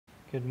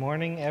Good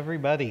morning,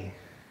 everybody.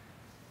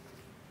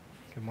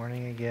 Good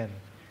morning again.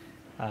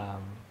 Here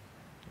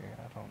we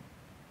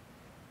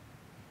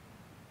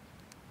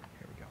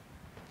go.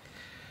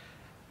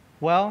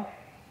 Well,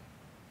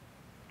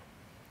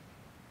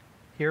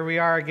 here we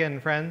are again,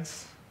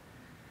 friends.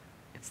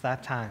 It's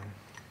that time.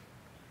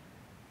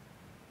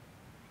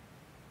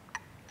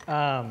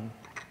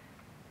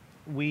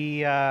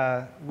 We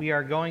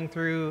are going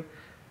through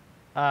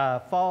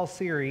a fall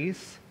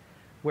series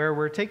where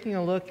we're taking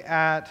a look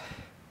at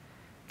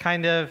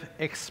kind of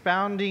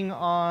expounding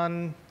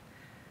on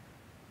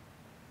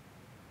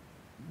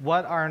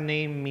what our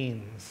name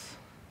means.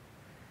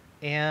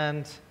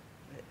 And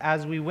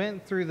as we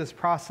went through this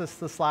process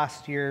this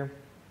last year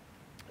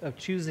of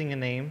choosing a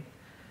name,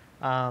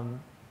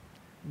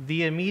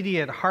 the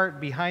immediate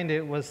heart behind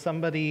it was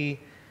somebody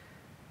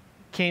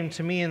came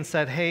to me and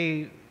said,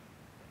 "Hey,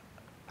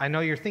 I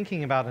know you're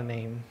thinking about a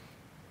name.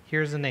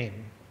 Here's a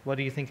name. What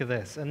do you think of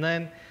this?" And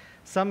then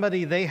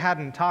somebody they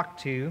hadn't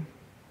talked to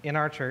in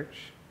our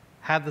church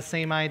had the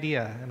same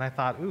idea. And I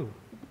thought, ooh,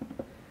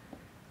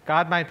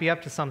 God might be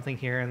up to something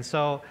here. And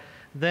so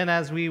then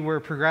as we were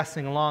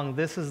progressing along,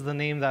 this is the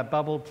name that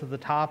bubbled to the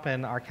top,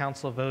 and our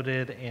council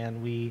voted,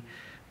 and we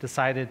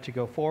decided to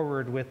go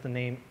forward with the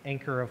name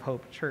Anchor of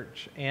Hope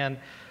Church. And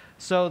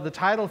so the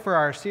title for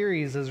our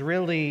series is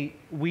really,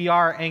 We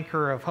Are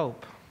Anchor of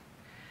Hope.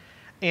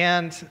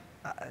 And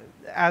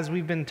as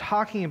we've been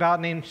talking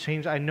about name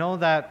change, I know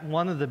that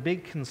one of the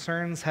big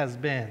concerns has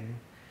been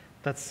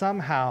that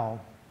somehow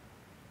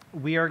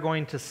we are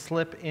going to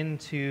slip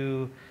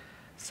into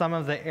some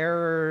of the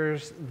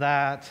errors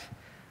that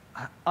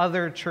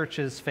other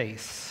churches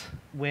face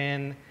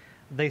when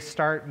they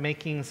start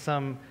making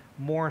some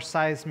more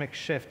seismic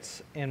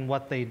shifts in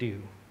what they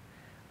do.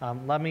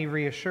 Let me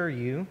reassure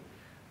you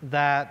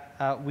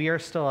that we are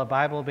still a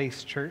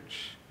Bible-based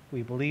church.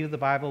 We believe the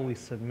Bible, we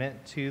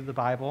submit to the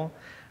Bible.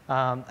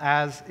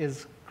 As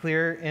is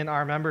clear in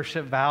our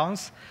membership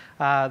vows,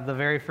 the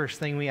very first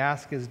thing we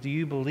ask is, do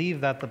you believe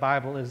that the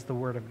Bible is the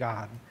Word of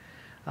God?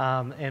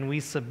 And we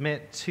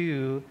submit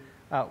to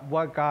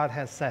what God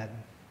has said.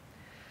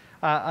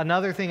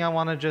 Another thing I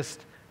want to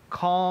just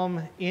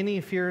calm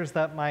any fears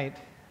that might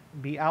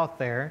be out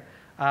there,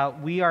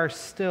 we are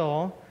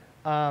still,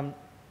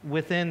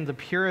 within the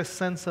purest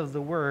sense of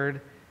the word,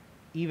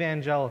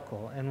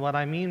 evangelical. And what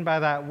I mean by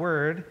that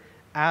word,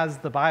 as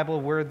the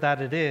Bible word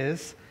that it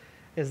is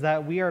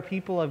that we are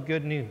people of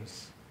good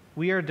news.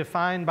 We are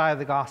defined by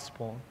the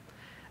gospel.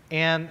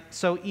 And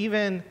so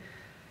even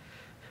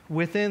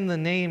within the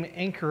name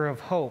Anchor of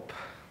Hope,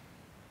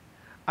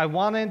 I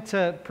wanted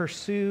to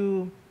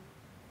pursue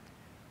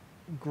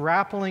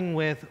grappling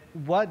with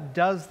what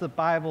does the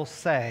Bible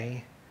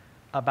say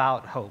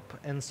about hope.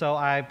 And so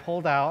I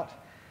pulled out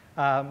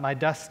my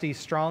dusty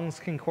Strong's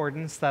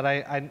Concordance that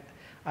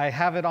I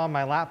have it on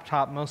my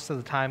laptop most of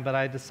the time, but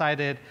I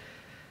decided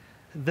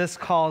this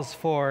calls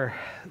for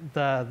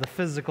the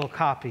physical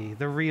copy,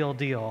 the real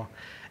deal.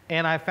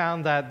 And I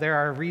found that there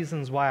are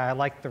reasons why I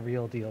like the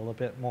real deal a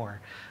bit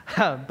more.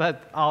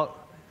 But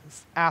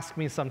ask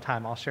me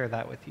sometime, I'll share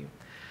that with you.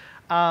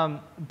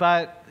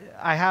 But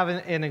I have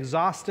an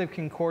exhaustive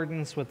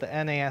concordance with the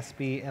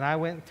NASB, and I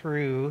went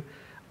through,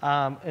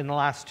 in the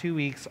last 2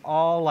 weeks,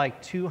 all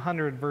like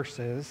 200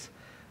 verses,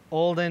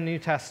 Old and New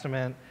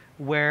Testament,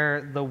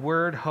 where the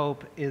word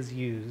hope is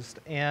used.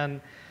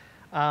 And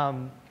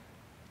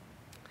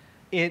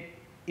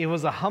it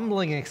was a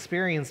humbling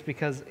experience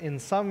because in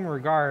some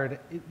regard,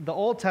 the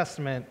Old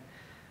Testament,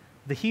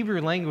 the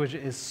Hebrew language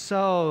is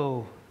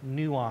so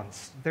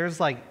nuanced. There's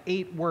like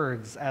 8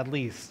 words at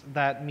least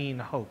that mean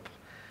hope.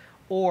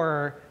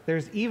 Or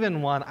there's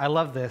even one, I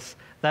love this,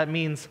 that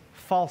means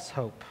false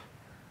hope.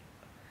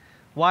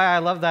 Why I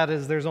love that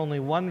is there's only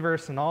one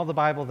verse in all the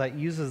Bible that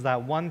uses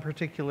that one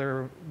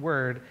particular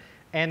word,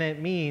 and it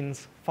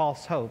means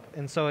false hope.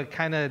 And so it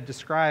kind of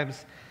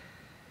describes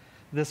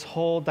this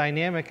whole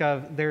dynamic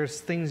of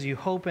there's things you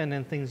hope in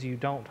and things you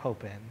don't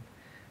hope in.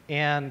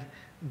 And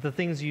the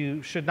things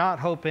you should not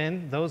hope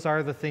in, those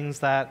are the things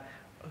that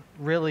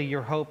really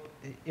your hope,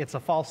 it's a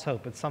false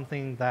hope. It's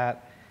something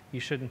that you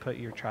shouldn't put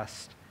your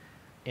trust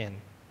in.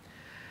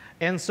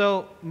 And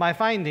so my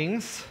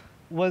findings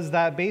was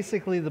that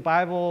basically the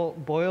Bible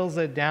boils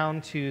it down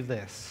to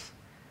this: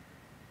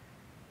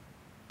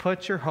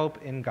 put your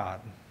hope in God.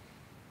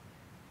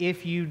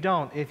 If you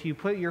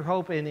put your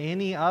hope in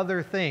any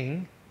other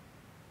thing,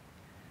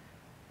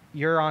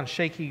 you're on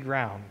shaky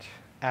ground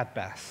at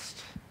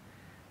best.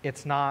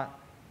 It's not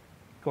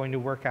going to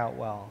work out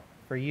well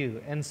for you.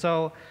 And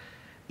so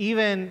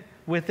even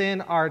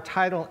within our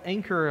title,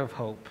 Anchor of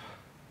Hope,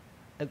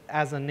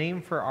 as a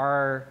name for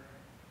our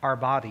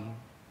body,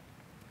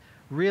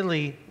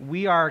 really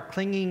we are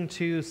clinging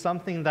to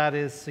something that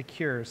is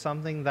secure,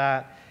 something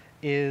that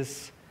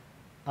is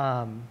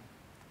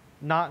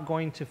not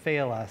going to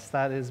fail us,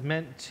 that is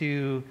meant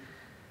to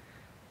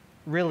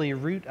really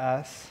root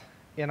us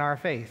in our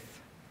faith.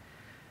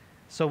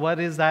 So what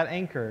is that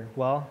anchor?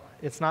 Well,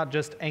 it's not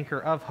just anchor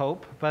of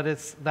hope, but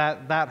it's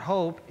that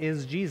hope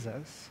is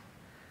Jesus.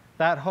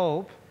 That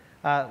hope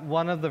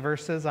One of the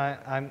verses,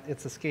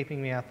 it's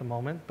escaping me at the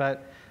moment,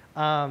 but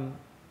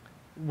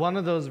one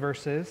of those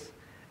verses,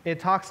 it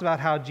talks about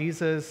how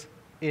Jesus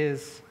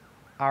is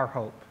our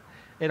hope.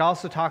 It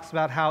also talks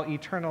about how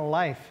eternal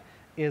life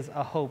is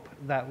a hope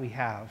that we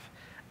have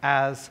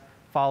as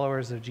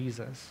followers of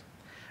Jesus.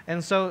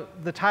 And so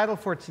the title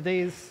for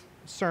today's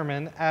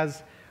sermon,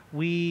 as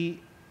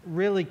we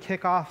really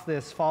kick off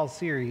this fall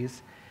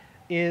series,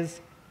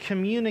 is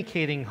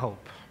Communicating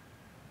Hope.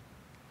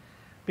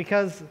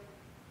 Because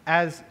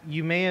as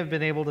you may have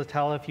been able to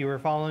tell if you were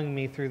following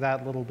me through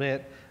that little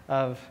bit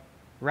of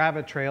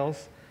rabbit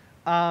trails,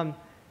 hope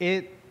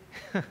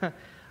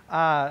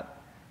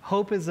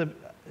is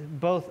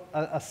both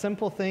a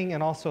simple thing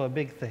and also a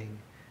big thing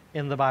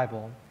in the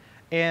Bible.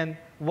 And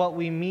what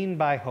we mean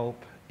by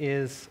hope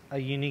is a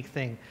unique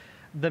thing.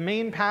 The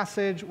main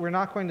passage, we're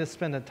not going to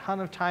spend a ton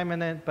of time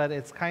in it, but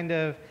it's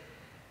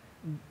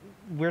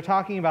we're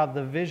talking about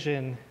the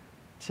vision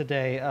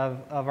today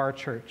of our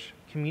church.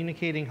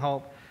 Communicating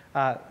hope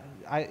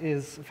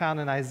is found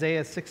in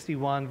Isaiah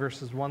 61,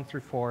 verses 1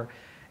 through 4.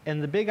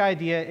 And the big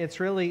idea, it's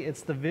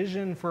the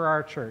vision for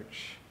our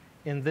church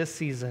in this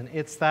season.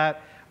 It's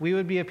that we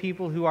would be a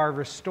people who are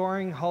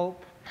restoring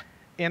hope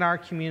in our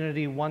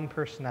community one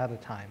person at a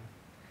time.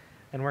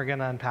 And we're going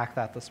to unpack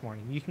that this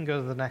morning. You can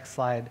go to the next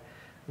slide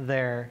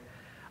there.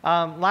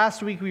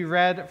 Last week we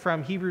read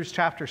from Hebrews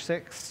chapter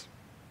 6,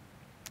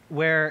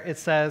 where it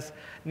says,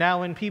 "Now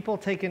when people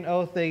take an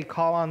oath, they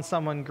call on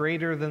someone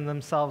greater than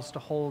themselves to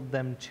hold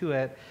them to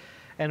it.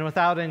 And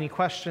without any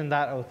question,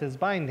 that oath is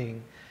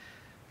binding."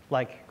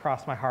 Like,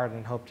 cross my heart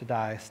and hope to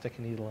die, stick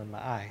a needle in my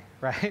eye,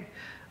 right?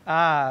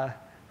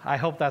 I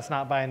hope that's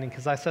not binding,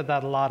 because I said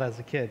that a lot as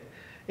a kid.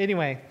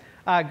 Anyway,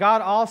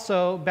 God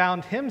also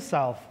bound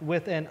himself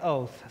with an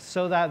oath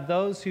so that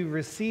those who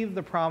received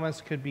the promise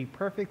could be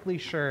perfectly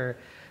sure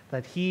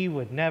that he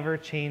would never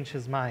change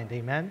his mind.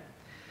 Amen?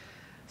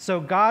 So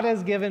God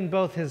has given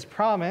both his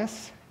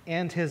promise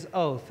and his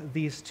oath.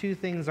 These two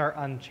things are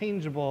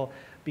unchangeable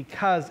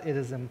because it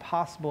is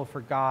impossible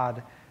for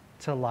God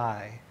to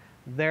lie.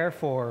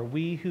 Therefore,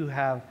 we who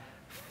have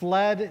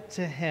fled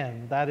to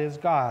him, that is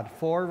God,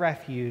 for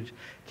refuge,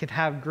 can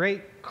have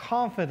great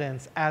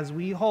confidence as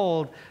we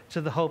hold to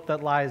the hope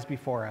that lies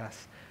before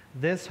us.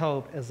 This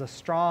hope is a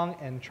strong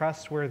and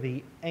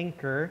trustworthy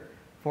anchor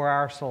for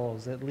our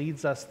souls. It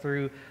leads us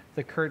through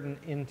the curtain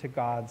into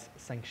God's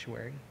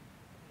sanctuary.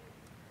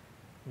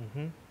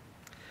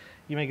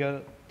 You may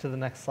go to the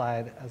next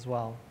slide as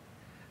well.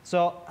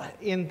 So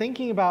in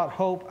thinking about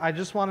hope, I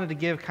just wanted to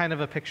give kind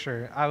of a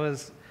picture. I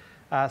was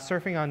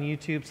surfing on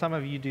YouTube. Some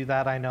of you do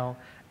that, I know.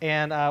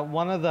 And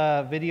one of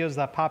the videos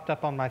that popped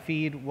up on my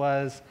feed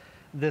was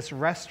this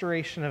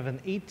restoration of an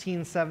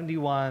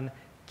 1871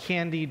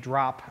 candy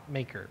drop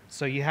maker.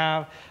 So you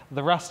have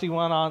the rusty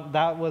one on,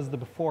 that was the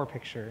before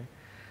picture.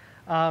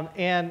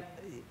 And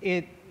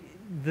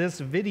this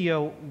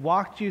video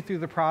walked you through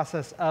the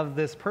process of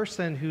this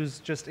person who's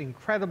just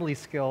incredibly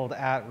skilled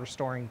at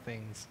restoring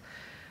things.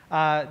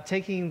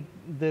 Taking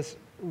this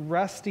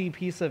rusty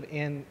piece of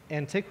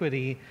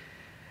antiquity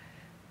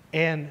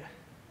and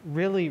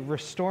really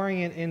restoring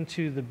it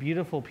into the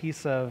beautiful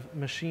piece of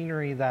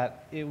machinery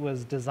that it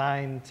was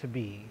designed to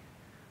be.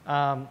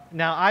 Now,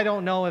 I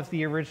don't know if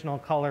the original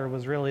color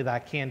was really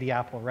that candy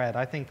apple red.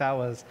 I think that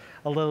was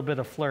a little bit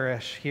of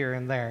flourish here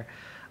and there.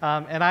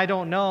 And I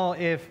don't know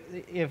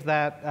if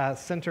that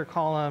center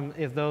column,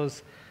 if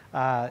those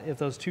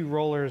two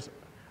rollers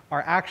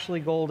are actually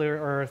gold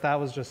or if that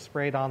was just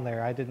sprayed on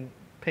there. I didn't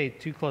pay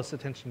too close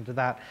attention to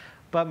that.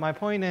 But my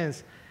point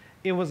is,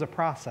 it was a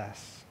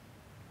process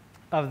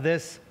of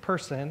this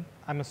person,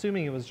 I'm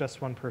assuming it was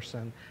just one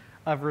person,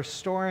 of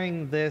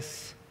restoring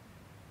this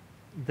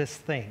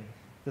thing,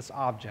 this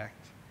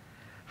object.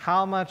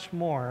 How much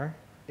more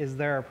is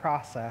there a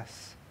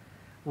process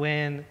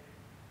when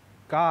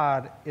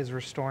God is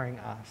restoring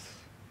us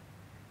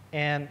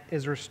and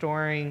is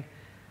restoring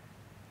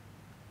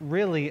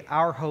really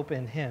our hope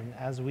in him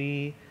as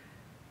we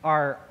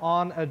are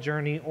on a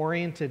journey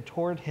oriented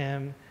toward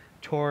him,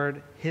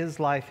 toward his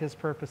life, his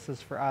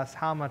purposes for us?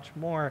 How much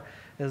more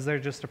is there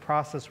just a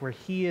process where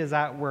he is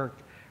at work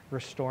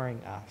restoring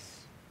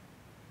us?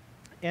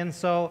 And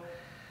so,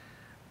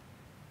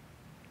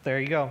 there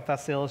you go.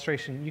 That's the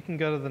illustration. You can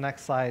go to the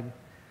next slide.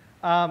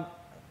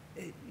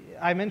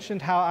 I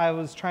mentioned how I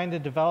was trying to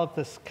develop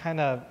this kind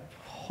of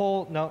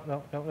whole,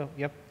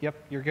 yep,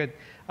 you're good.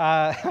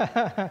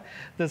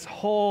 This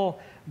whole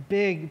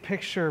big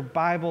picture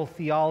Bible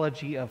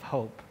theology of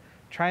hope.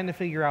 Trying to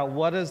figure out,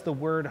 what does the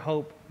word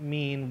hope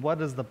mean? What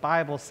does the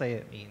Bible say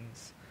it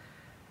means?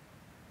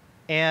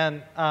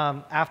 And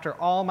after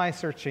all my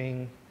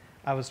searching,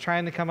 I was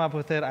trying to come up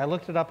with it. I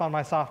looked it up on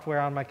my software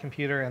on my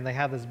computer, and they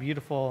have this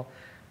beautiful,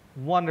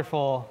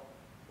 wonderful,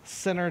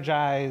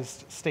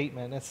 synergized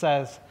statement. It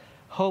says,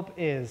 hope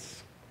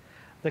is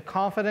the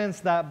confidence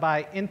that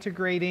by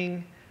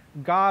integrating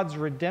God's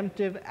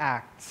redemptive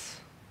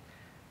acts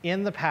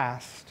in the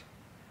past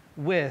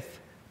with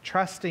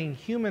trusting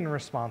human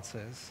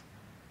responses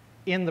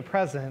in the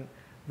present,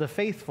 the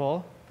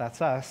faithful,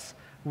 that's us,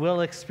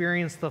 will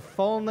experience the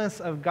fullness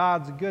of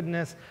God's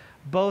goodness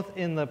both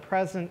in the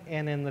present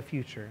and in the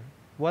future.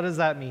 What does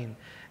that mean?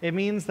 It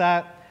means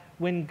that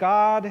when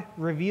God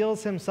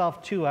reveals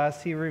himself to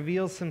us, he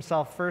reveals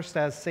himself first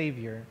as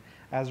Savior,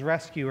 as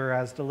rescuer,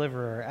 as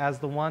deliverer, as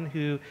the one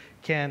who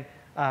can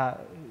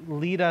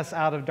lead us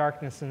out of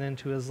darkness and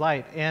into his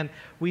light. And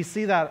we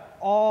see that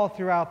all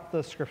throughout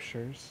the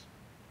scriptures.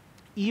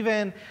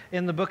 Even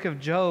in the book of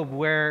Job,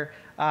 where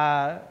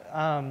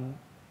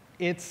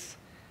it's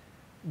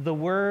the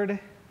word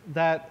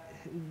that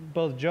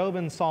both Job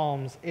and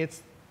Psalms,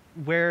 it's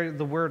where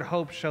the word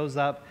hope shows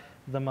up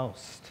the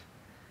most.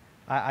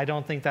 I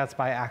don't think that's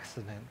by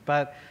accident.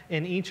 But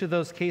in each of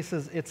those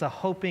cases, it's a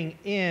hoping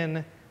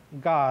in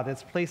God.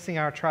 It's placing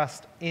our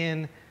trust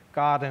in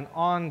God and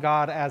on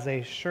God as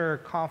a sure,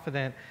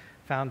 confident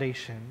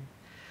foundation.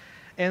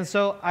 And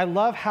so I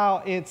love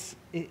how it's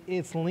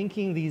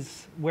linking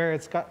these, where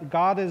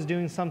God is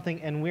doing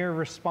something and we're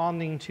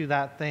responding to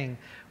that thing,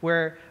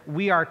 where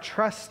we are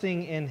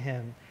trusting in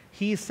him.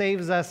 He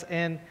saves us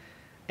and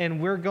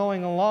we're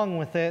going along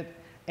with it,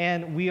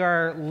 and we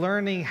are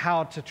learning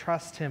how to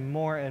trust him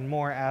more and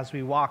more as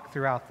we walk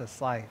throughout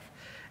this life.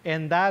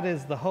 And that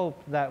is the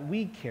hope that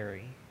we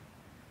carry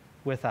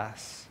with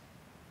us.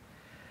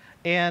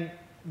 And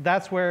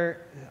that's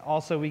where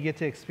also we get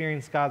to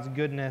experience God's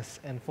goodness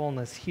and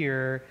fullness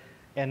here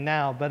and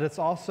now. But it's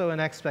also an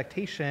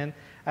expectation,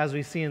 as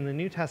we see in the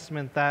New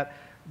Testament, that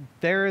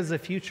there is a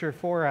future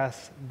for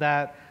us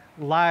that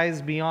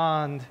lies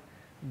beyond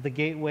the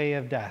gateway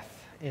of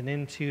death and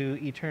into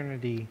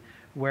eternity,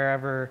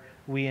 wherever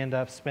we end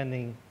up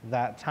spending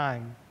that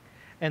time.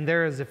 And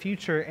there is a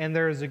future, and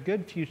there is a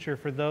good future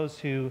for those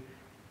who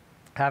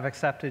have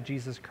accepted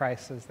Jesus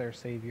Christ as their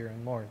Savior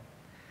and Lord.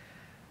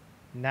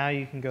 Now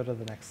you can go to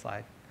the next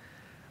slide.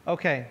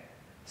 Okay,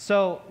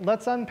 so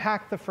let's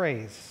unpack the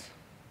phrase,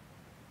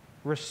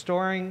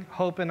 restoring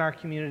hope in our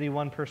community,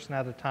 one person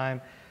at a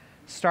time,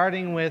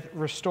 starting with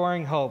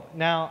restoring hope.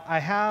 Now, I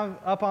have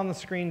up on the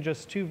screen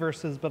just 2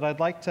 verses, but I'd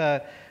like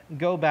to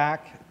go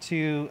back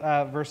to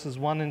verses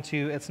 1 and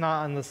 2. It's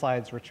not on the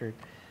slides, Richard.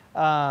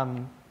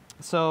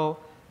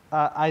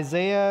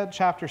 Isaiah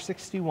chapter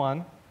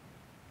 61.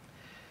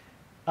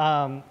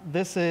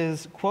 This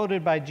is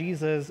quoted by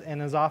Jesus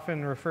and is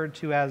often referred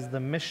to as the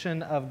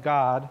mission of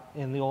God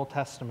in the Old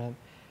Testament.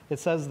 It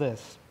says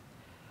this: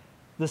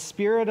 "The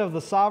Spirit of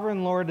the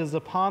Sovereign Lord is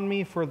upon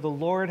me, for the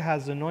Lord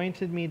has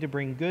anointed me to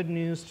bring good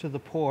news to the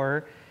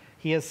poor.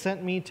 He has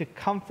sent me to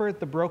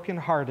comfort the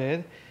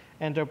brokenhearted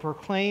and to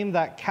proclaim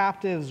that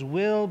captives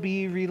will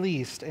be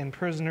released and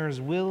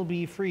prisoners will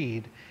be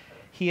freed.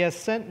 He has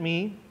sent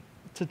me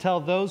to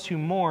tell those who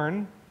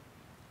mourn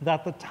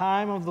that the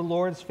time of the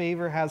Lord's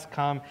favor has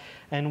come,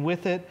 and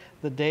with it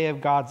the day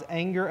of God's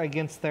anger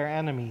against their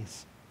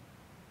enemies.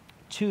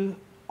 To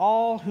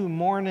all who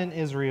mourn in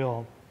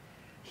Israel,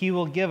 he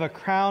will give a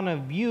crown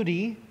of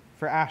beauty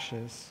for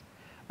ashes,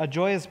 a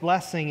joyous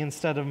blessing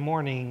instead of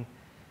mourning,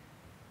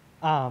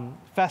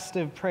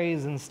 festive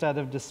praise instead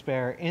of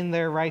despair. In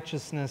their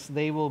righteousness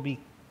they will be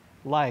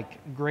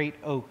like great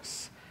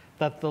oaks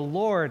that the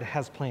Lord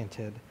has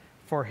planted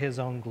for his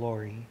own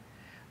glory.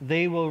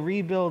 They will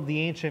rebuild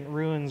the ancient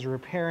ruins,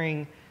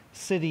 repairing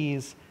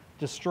cities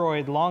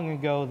destroyed long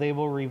ago. They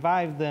will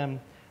revive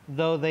them,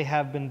 though they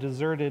have been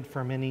deserted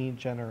for many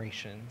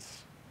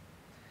generations."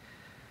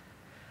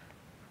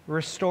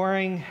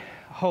 Restoring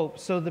hope.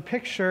 So the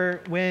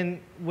picture, when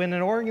an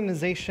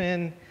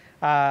organization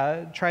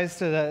tries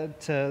to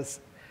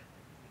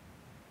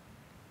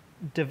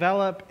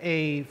develop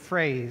a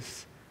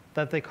phrase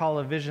that they call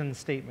a vision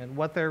statement,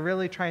 what they're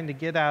really trying to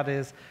get at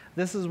is,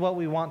 this is what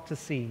we want to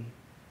see.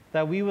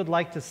 That we would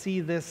like to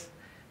see this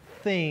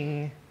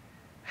thing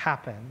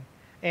happen.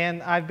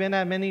 And I've been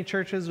at many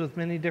churches with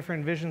many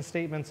different vision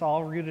statements,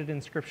 all rooted in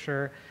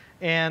Scripture.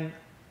 And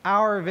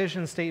our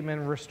vision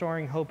statement,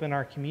 restoring hope in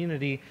our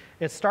community,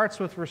 it starts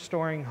with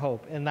restoring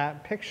hope, and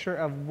that picture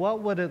of what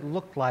would it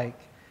look like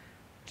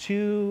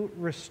to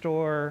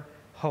restore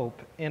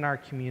hope in our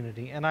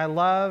community. And I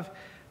love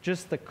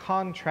just the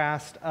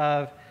contrast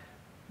of,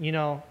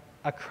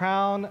 a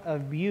crown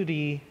of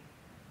beauty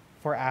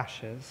for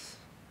ashes.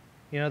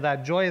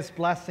 That joyous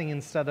blessing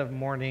instead of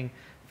mourning,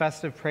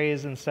 festive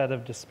praise instead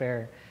of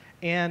despair.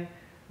 And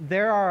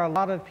there are a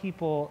lot of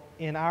people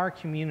in our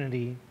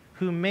community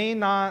who may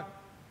not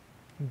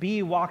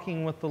be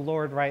walking with the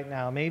Lord right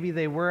now. Maybe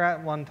they were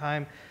at one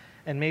time,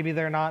 and maybe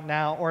they're not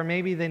now, or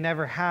maybe they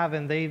never have,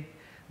 and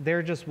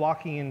they're just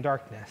walking in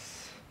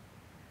darkness.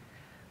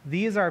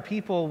 These are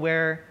people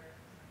where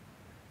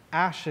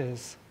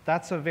ashes,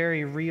 that's a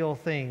very real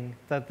thing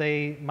that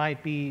they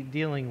might be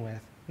dealing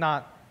with.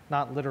 Not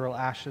literal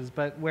ashes,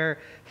 but where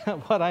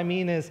what I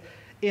mean is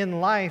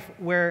in life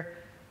where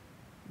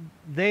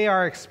they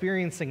are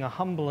experiencing a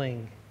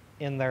humbling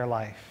in their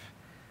life,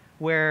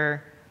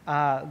 where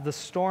the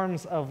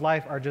storms of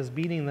life are just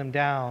beating them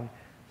down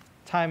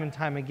time and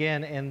time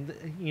again. And,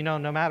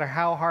 no matter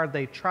how hard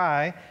they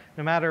try,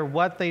 no matter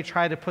what they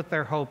try to put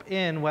their hope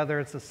in, whether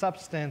it's a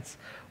substance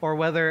or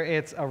whether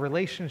it's a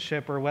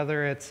relationship or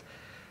whether it's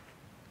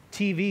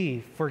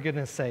TV, for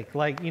goodness sake.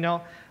 Like,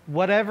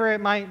 whatever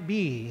it might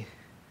be,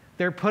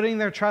 they're putting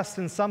their trust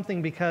in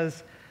something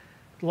because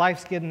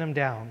life's getting them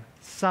down.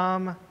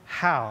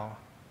 Somehow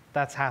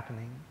that's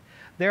happening.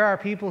 There are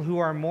people who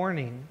are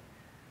mourning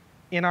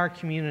in our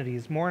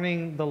communities,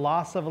 mourning the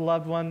loss of a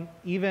loved one,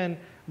 even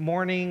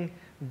mourning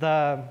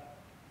the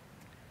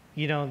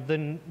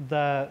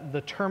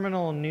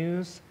terminal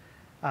news,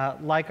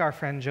 like our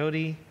friend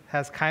Jody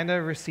has kind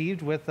of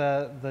received with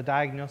the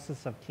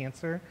diagnosis of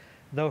cancer,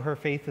 though her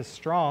faith is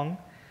strong.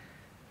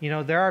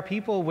 There are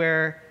people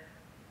where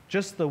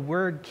just the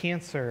word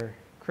cancer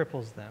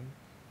cripples them.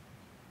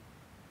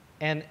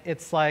 And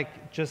it's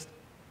like just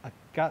a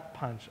gut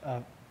punch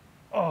of,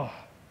 oh.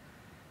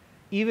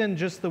 Even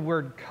just the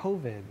word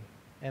COVID,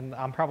 and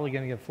I'm probably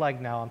going to get flagged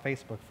now on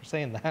Facebook for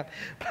saying that,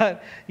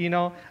 but,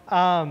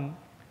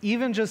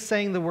 even just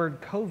saying the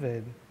word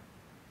COVID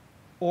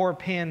or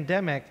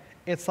pandemic,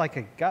 it's like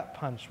a gut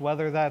punch,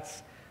 whether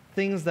that's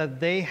things that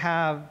they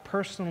have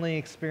personally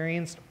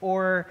experienced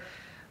or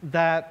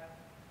that,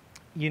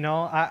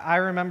 I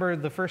remember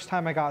the first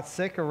time I got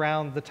sick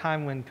around the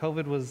time when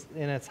COVID was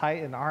in its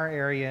height in our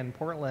area in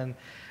Portland,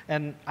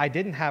 and I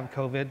didn't have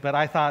COVID, but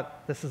I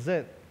thought, this is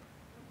it.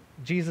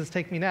 Jesus,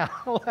 take me now.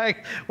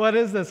 Like, what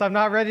is this? I'm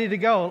not ready to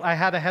go. I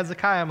had a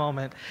Hezekiah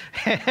moment.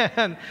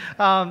 And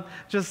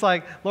just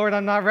like, Lord,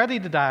 I'm not ready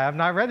to die. I'm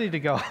not ready to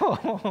go.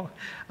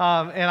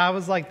 And I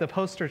was like the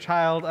poster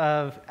child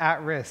of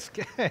at risk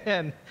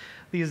and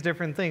these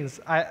different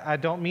things. I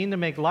don't mean to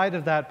make light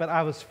of that, but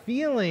I was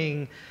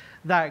feeling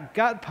that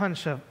gut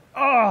punch of,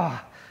 oh,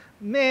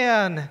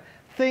 man,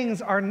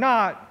 things are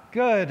not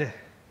good.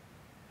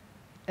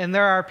 And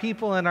there are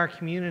people in our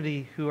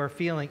community who are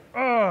feeling,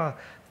 oh,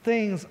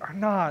 things are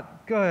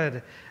not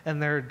good, and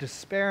they're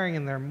despairing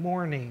and they're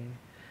mourning,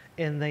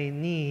 and they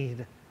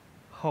need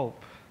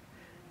hope.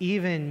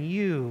 Even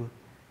you,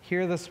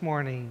 here this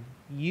morning,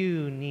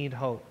 you need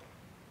hope.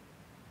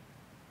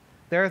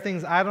 There are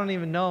things I don't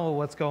even know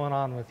what's going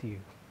on with you,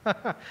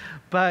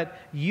 but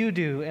you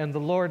do, and the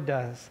Lord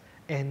does,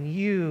 and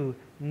you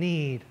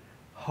need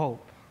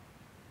hope.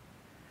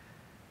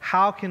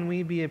 How can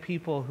we be a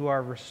people who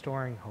are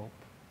restoring hope,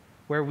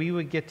 where we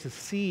would get to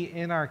see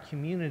in our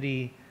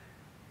community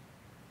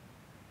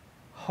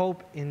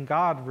hope in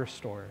God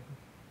restored?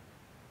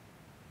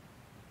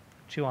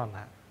 Chew on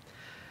that.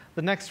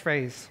 The next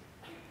phrase,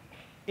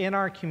 in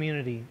our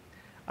community.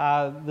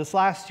 This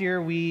last year,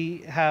 we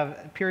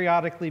have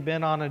periodically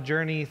been on a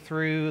journey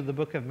through the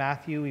book of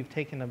Matthew. We've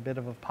taken a bit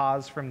of a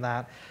pause from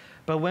that.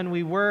 But when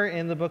we were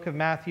in the book of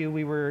Matthew,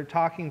 we were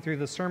talking through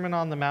the Sermon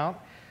on the Mount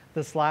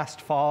this last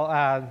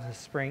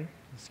spring,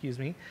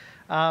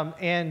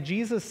 and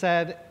Jesus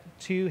said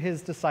to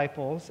his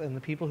disciples and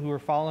the people who were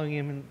following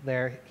him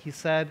there, he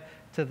said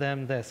to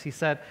them this. He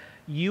said,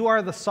 "You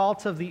are the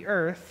salt of the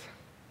earth,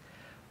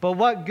 but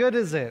what good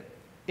is it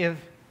if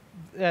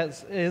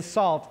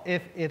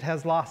it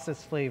has lost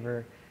its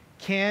flavor?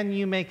 Can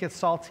you make it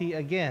salty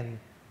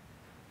again?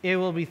 It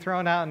will be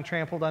thrown out and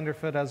trampled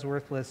underfoot as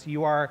worthless.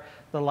 You are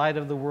the light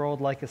of the world,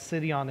 like a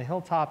city on a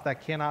hilltop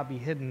that cannot be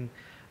hidden.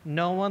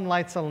 No one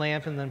lights a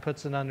lamp and then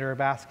puts it under a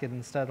basket.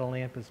 Instead, a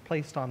lamp is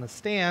placed on a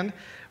stand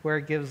where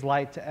it gives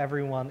light to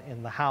everyone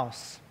in the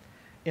house.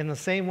 In the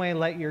same way,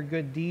 let your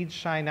good deeds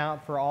shine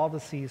out for all to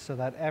see, so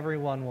that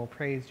everyone will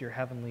praise your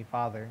heavenly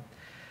Father."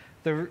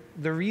 The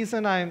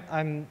reason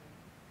I'm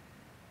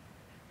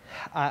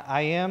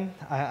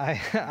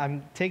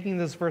taking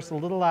this verse a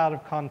little out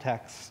of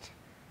context,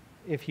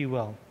 if you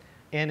will.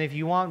 And if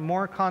you want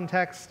more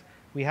context,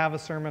 we have a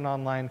sermon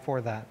online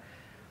for that.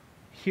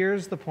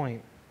 Here's the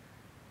point.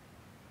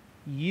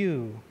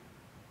 You,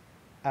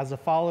 as a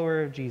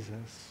follower of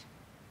Jesus,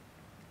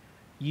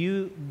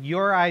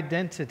 your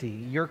identity,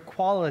 your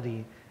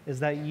quality is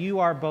that you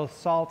are both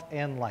salt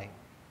and light.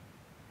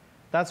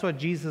 That's what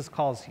Jesus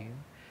calls you.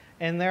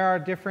 And there are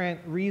different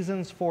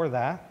reasons for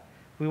that.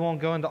 We won't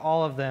go into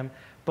all of them.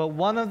 But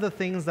one of the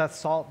things that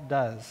salt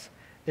does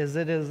is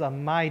it is a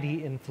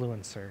mighty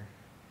influencer.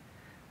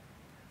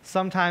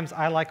 Sometimes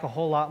I like a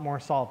whole lot more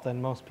salt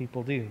than most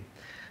people do.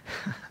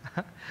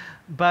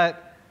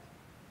 But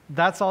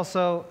that's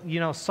also,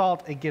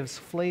 salt, it gives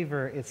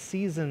flavor, it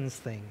seasons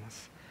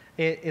things.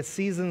 It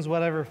seasons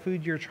whatever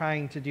food you're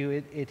trying to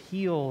do. It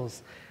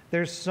heals.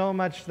 There's so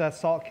much that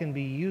salt can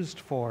be used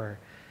for.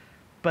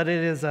 But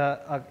it is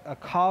a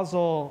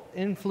causal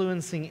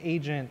influencing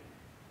agent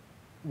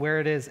where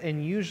it is.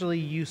 And usually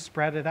you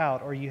spread it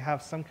out, or you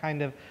have some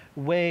kind of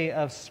way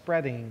of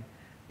spreading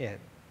it.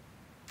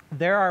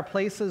 There are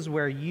places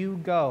where you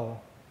go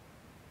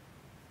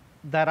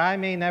that I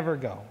may never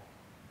go.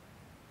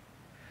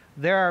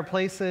 There are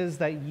places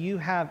that you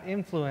have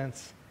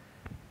influence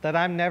that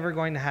I'm never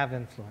going to have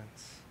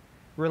influence.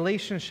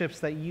 Relationships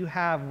that you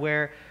have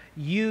where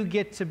you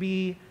get to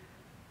be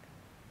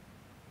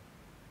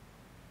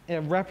a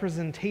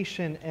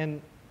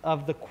representation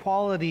of the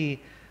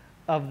quality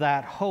of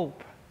that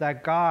hope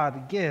that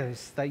God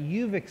gives, that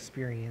you've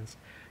experienced.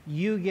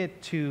 You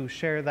get to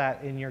share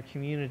that in your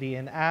community.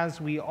 And as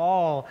we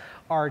all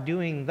are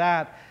doing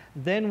that,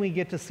 then we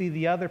get to see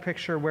the other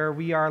picture where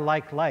we are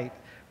like light,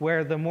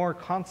 where the more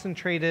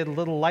concentrated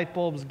little light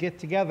bulbs get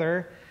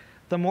together,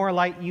 the more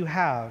light you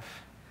have.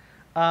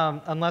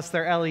 Unless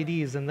they're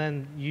LEDs, and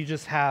then you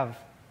just have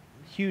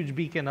huge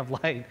beacon of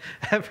light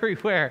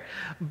everywhere.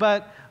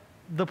 But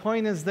the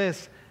point is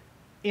this: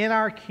 in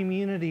our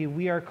community,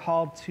 we are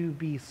called to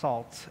be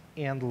salt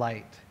and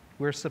light.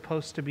 We're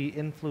supposed to be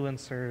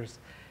influencers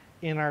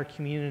in our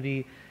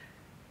community,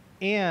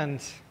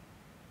 and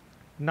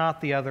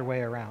not the other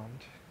way around.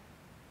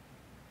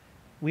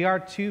 We are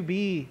to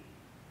be,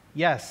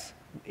 yes,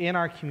 in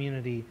our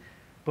community,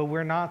 but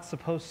we're not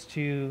supposed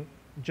to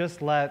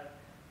just let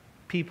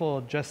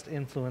people just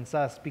influence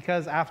us,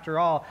 because after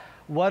all,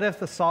 what if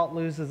the salt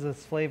loses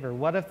its flavor?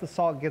 What if the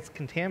salt gets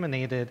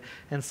contaminated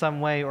in some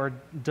way or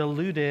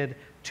diluted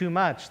too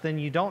much? Then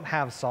you don't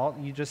have salt,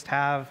 you just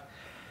have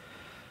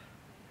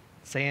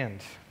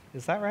sand.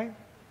 Is that right?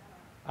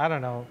 I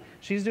don't know.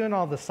 She's doing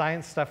all the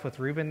science stuff with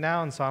Ruben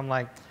now, and so I'm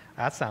like,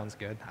 that sounds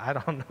good. I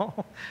don't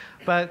know.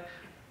 But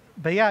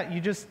yeah,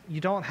 you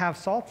don't have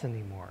salt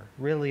anymore,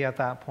 really, at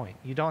that point.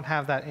 You don't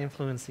have that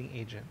influencing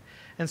agent.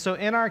 And so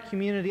in our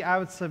community, I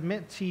would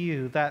submit to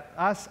you that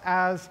us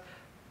as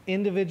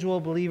individual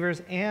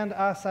believers and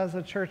us as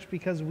a church,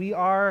 because we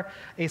are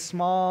a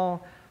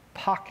small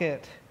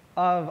pocket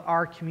of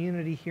our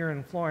community here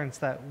in Florence,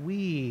 that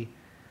we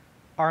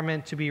are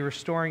meant to be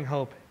restoring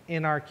hope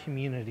in our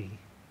community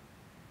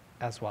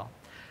as well.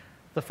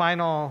 The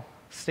final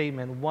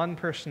statement, one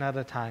person at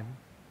a time.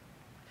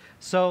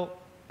 So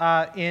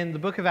in the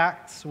book of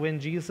Acts, when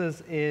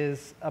Jesus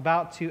is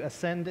about to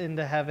ascend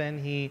into heaven,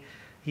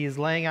 he's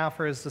laying out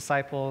for his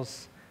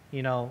disciples,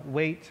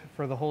 wait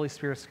for the Holy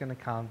Spirit's going to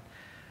come.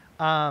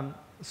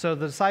 So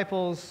the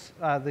disciples,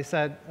 they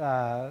said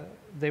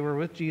they were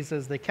with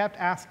Jesus. They kept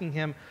asking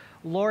him,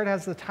 Lord,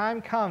 has the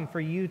time come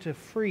for you to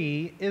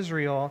free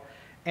Israel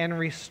and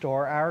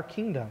restore our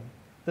kingdom?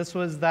 This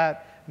was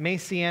that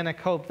messianic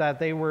hope that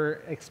they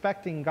were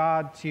expecting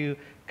God to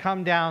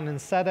come down and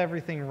set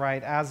everything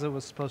right as it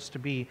was supposed to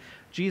be.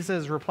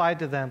 Jesus replied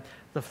to them,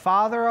 the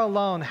Father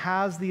alone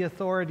has the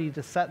authority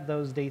to set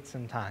those dates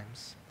and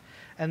times,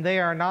 and they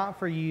are not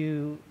for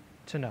you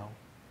to know.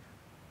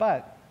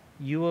 But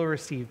you will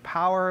receive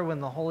power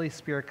when the Holy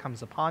Spirit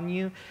comes upon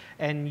you,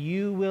 and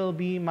you will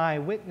be my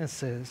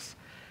witnesses,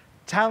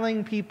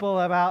 telling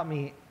people about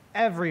me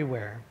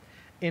everywhere,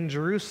 in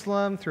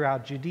Jerusalem,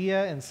 throughout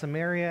Judea and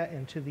Samaria,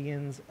 and to the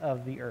ends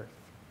of the earth.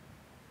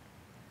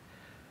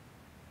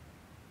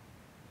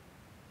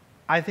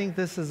 I think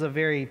this is a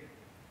very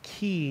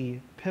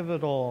key,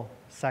 pivotal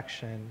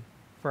section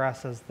for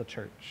us as the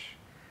church.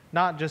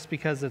 Not just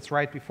because it's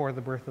right before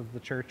the birth of the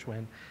church,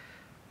 when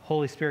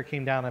Holy Spirit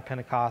came down at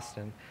Pentecost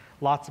and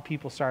lots of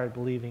people started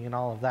believing and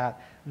all of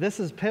that. This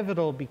is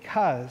pivotal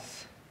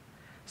because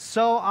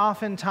so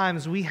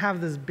oftentimes we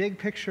have this big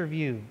picture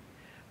view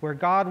where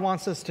God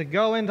wants us to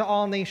go into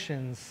all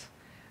nations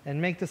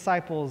and make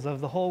disciples of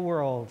the whole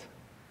world,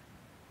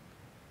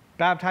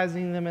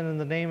 baptizing them in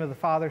the name of the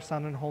Father,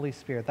 Son, and Holy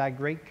Spirit, that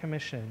great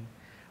commission.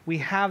 We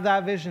have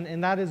that vision,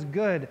 and that is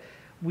good.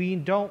 We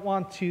don't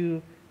want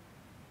to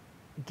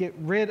get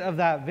rid of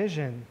that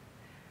vision.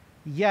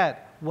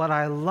 Yet, what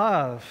I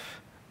love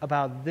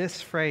about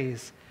this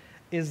phrase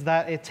is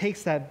that it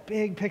takes that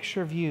big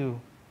picture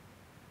view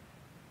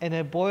and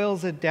it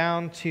boils it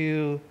down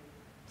to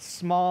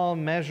small,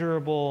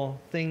 measurable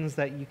things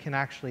that you can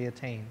actually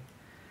attain.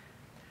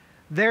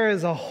 There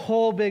is a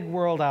whole big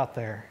world out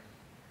there,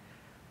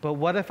 but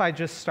what if I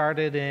just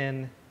started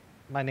in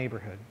my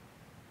neighborhood?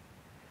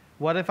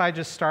 What if I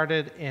just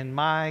started in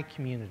my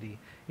community?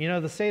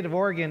 The state of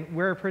Oregon,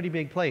 we're a pretty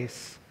big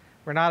place.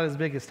 We're not as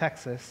big as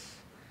Texas,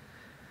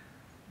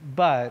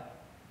 but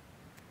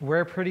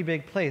we're a pretty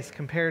big place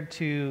compared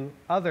to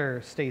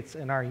other states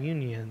in our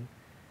union.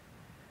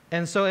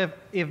 And so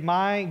if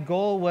my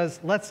goal was,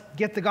 let's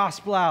get the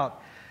gospel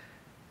out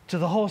to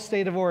the whole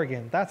state of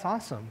Oregon, that's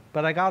awesome,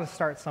 but I got to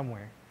start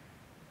somewhere.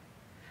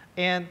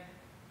 And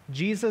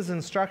Jesus'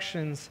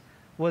 instructions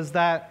was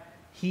that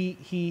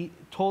he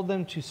told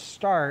them to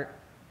start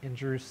in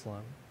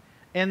Jerusalem.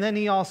 And then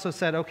he also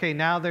said, okay,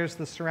 now there's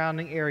the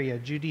surrounding area,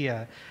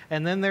 Judea.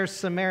 And then there's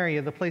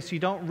Samaria, the place you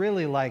don't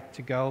really like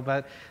to go,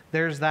 but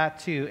there's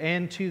that too,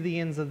 and to the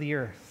ends of the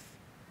earth.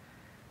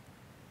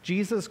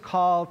 Jesus'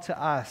 call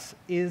to us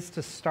is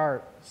to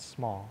start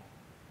small.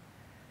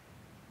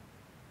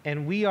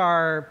 And we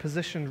are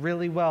positioned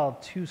really well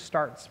to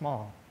start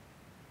small.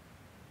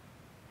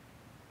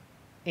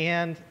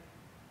 And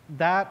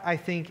that, I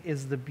think,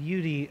 is the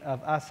beauty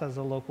of us as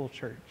a local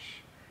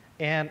church,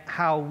 and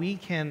how we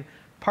can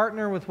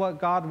partner with what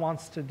God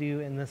wants to do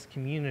in this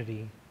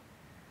community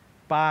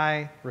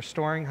by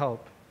restoring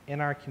hope in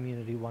our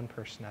community, one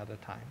person at a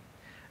time.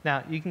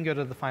 Now, you can go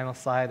to the final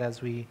slide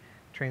as we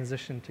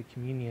transition to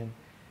communion.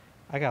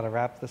 I got to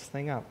wrap this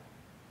thing up.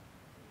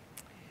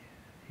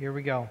 Here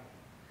we go.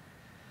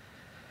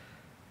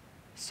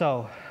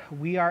 So,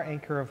 we are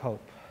Anchor of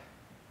Hope.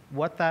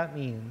 What that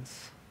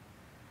means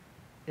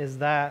is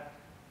that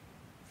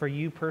for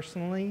you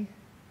personally,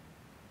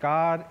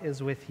 God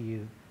is with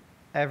you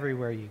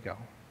everywhere you go.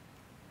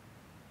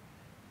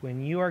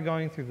 When you are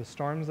going through the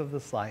storms of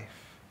this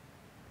life,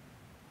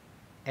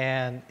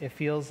 and it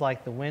feels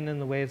like the wind and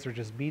the waves are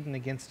just beating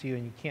against you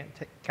and you can't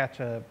catch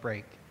a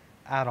break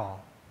at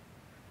all,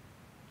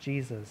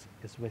 Jesus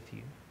is with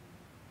you,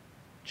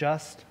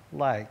 just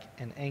like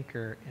an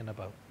anchor in a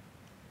boat.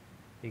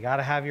 You got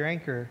to have your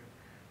anchor,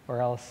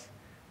 or else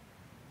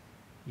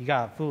you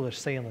got foolish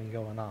sailing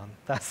going on.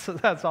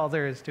 That's all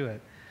there is to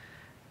it.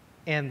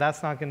 And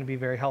that's not going to be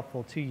very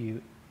helpful to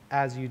you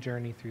as you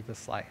journey through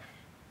this life.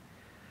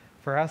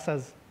 For us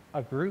as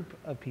a group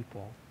of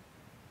people,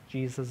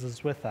 Jesus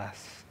is with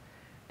us,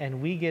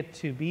 and we get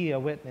to be a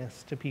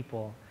witness to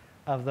people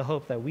of the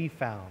hope that we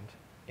found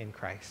in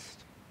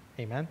Christ.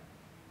 Amen?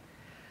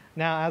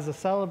 Now, as a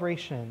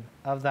celebration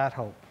of that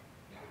hope,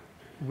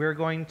 we're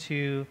going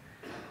to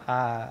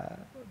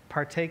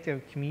partake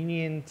of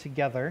communion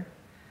together.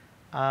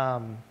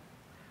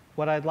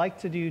 What I'd like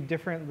to do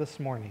different this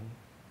morning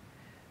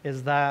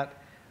is that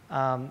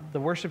the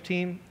worship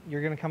team,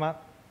 you're going to come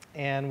up,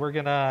 and we're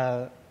going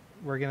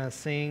to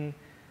sing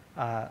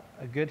a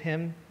good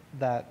hymn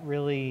that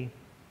really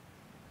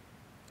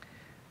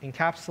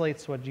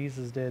encapsulates what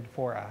Jesus did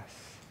for us.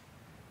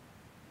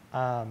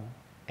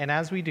 And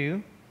as we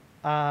do,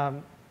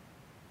 I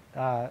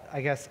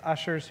guess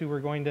ushers who were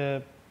going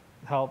to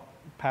help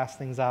pass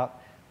things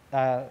out,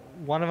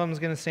 one of them is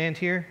going to stand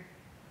here,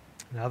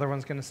 another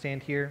one's going to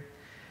stand here,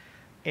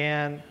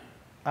 and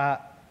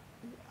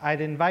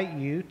I'd invite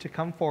you to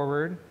come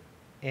forward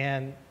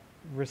and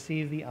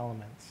receive the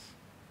elements.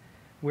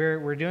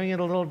 We're doing it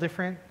a little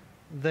different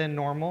than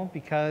normal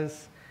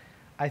because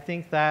I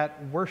think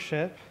that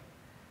worship,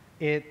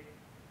 it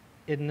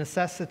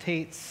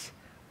necessitates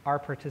our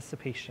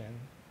participation,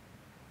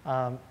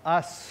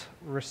 us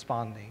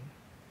responding.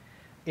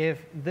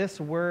 If this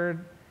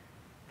word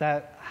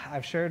that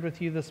I've shared with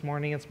you this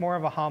morning, it's more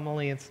of a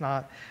homily, it's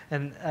not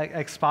an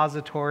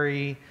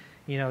expository,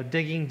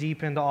 digging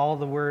deep into all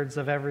the words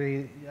of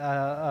every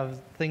of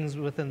things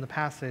within the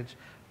passage,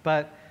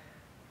 but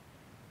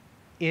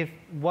if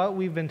what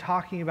we've been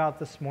talking about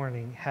this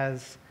morning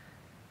has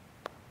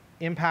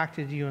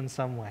impacted you in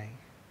some way,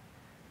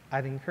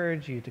 I'd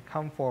encourage you to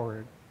come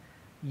forward.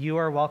 You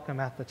are welcome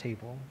at the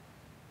table.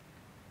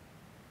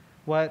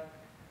 What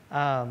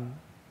I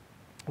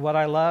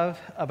love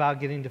about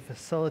getting to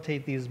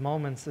facilitate these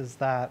moments is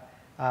that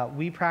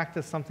we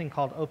practice something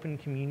called open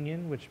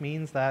communion, which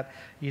means that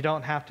you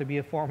don't have to be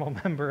a formal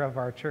member of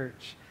our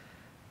church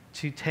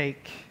to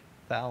take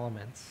the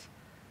elements.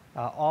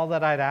 All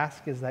that I'd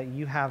ask is that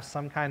you have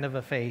some kind of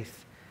a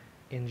faith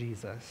in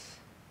Jesus,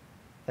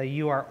 that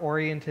you are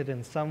oriented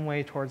in some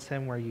way towards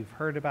him where you've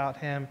heard about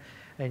him,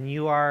 and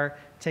you are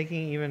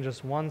taking even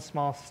just one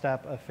small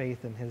step of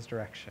faith in his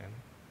direction.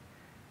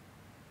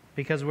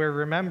 Because we're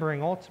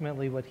remembering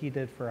ultimately what he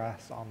did for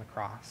us on the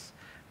cross,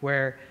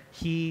 where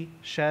he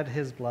shed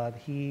his blood,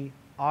 he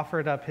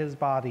offered up his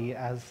body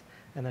as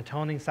an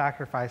atoning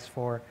sacrifice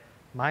for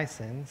my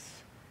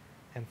sins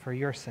and for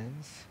your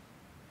sins.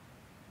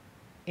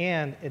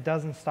 And it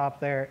doesn't stop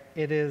there.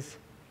 It is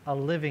a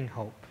living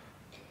hope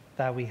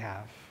that we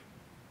have.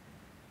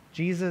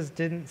 Jesus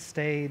didn't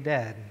stay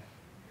dead.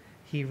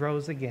 He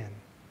rose again.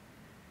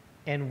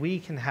 And we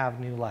can have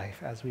new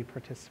life as we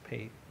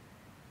participate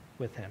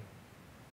with him.